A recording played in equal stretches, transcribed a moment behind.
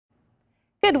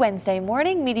Good Wednesday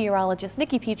morning. Meteorologist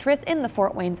Nikki Petras in the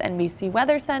Fort Wayne's NBC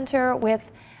Weather Center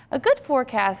with a good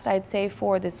forecast, I'd say,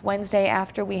 for this Wednesday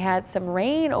after we had some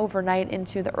rain overnight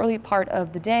into the early part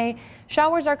of the day.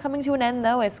 Showers are coming to an end,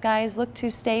 though, as skies look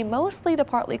to stay mostly to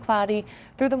partly cloudy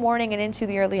through the morning and into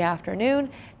the early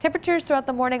afternoon. Temperatures throughout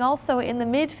the morning also in the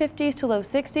mid-50s to low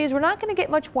 60s. We're not going to get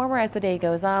much warmer as the day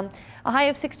goes on. A high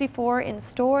of 64 in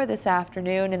store this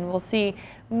afternoon, and we'll see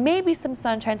maybe some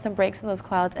sunshine, some breaks in those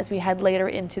clouds as we head later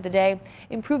into the day.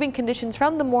 Improving conditions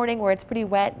from the morning where it's pretty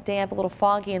wet, damp, a little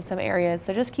foggy in some areas,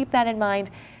 so just keep that in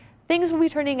mind. Things will be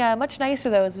turning much nicer,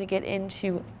 though, as we get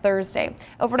into Thursday.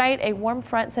 Overnight, a warm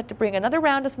front set to bring another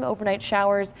round of some overnight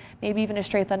showers, maybe even a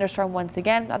stray thunderstorm once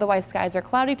again. Otherwise, skies are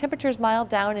cloudy. Temperatures mild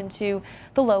down into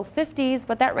the low 50s,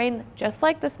 but that rain, just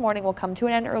like this morning, will come to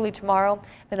an end early tomorrow.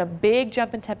 Then a big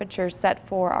jump in temperatures set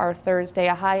for our Thursday,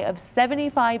 a high of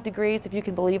 75 degrees, if you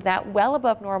can believe that, well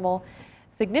above normal.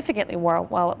 Significantly well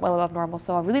above normal.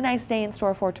 So a really nice day in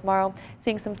store for tomorrow,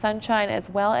 seeing some sunshine as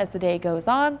well as the day goes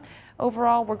on.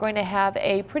 Overall, we're going to have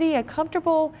a pretty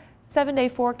comfortable 7-day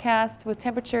forecast with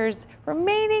temperatures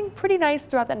remaining pretty nice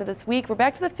throughout the end of this week. We're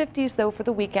back to the 50s, though, for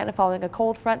the weekend following a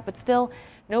cold front, but still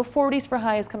no 40s for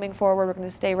highs coming forward. We're going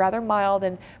to stay rather mild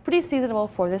and pretty seasonable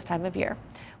for this time of year.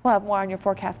 We'll have more on your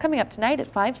forecast coming up tonight at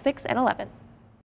 5, 6, and 11.